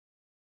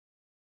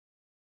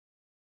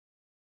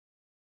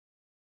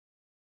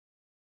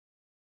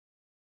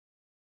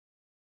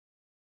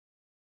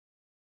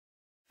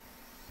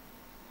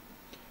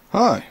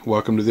Hi,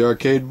 welcome to the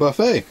Arcade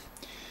Buffet.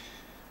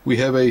 We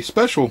have a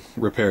special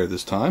repair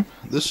this time.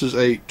 This is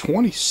a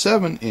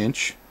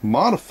 27-inch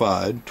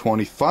modified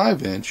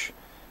 25-inch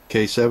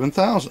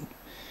K7000.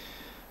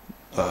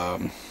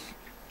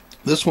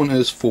 This one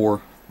is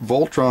for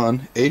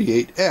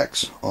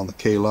voltron88x on the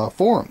KLOV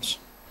forums.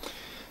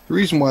 The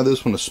reason why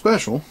this one is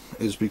special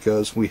is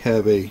because we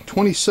have a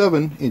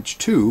 27-inch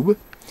tube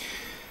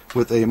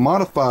with a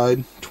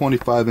modified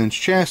 25-inch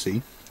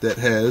chassis that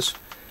has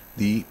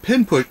the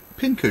pin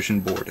cushion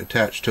board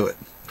attached to it.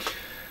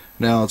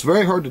 Now, it's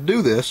very hard to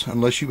do this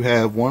unless you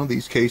have one of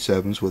these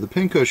K7s with a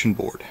pin cushion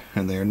board,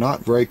 and they are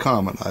not very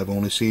common. I've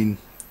only seen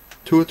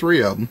 2 or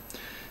 3 of them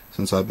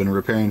since I've been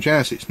repairing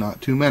chassis,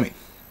 not too many.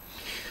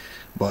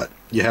 But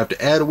you have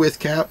to add a width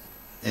cap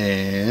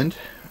and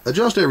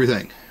adjust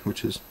everything,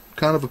 which is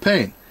kind of a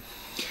pain.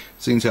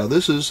 Seeing how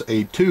this is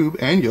a tube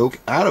and yoke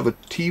out of a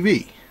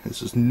TV.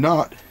 This is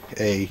not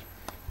a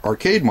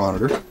arcade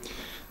monitor.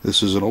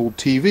 This is an old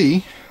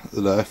TV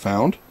that I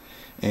found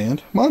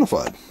and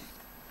modified.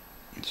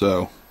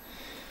 So,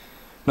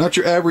 not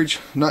your average,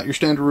 not your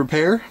standard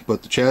repair,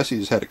 but the chassis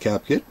has had a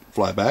cap kit,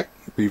 flyback,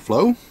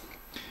 reflow,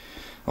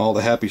 all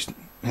the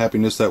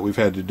happiness that we've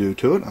had to do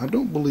to it. I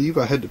don't believe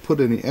I had to put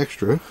any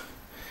extra.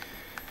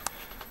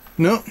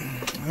 No,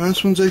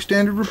 this one's a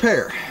standard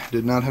repair.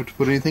 Did not have to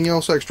put anything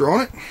else extra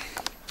on it,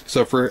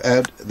 except for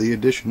add the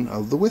addition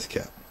of the width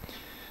cap.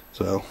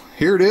 So,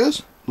 here it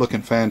is,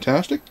 looking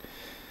fantastic.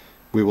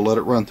 We will let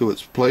it run through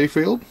its play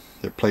field,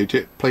 their play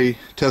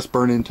test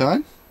burn-in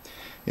time,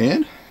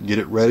 and get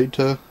it ready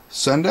to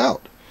send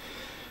out.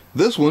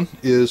 This one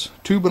is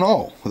tube and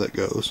all that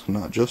goes,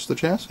 not just the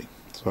chassis.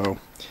 So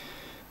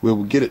we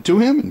will get it to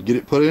him and get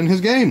it put in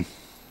his game.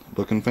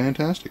 Looking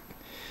fantastic.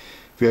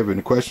 If you have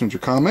any questions or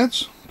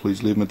comments,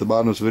 please leave them at the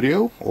bottom of this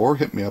video, or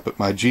hit me up at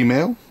my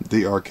Gmail,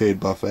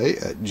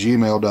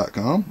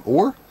 thearcadebuffet@gmail.com,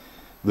 or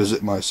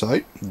visit my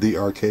site,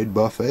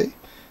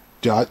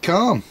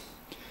 thearcadebuffet.com.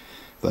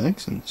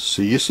 Thanks, and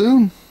see you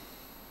soon.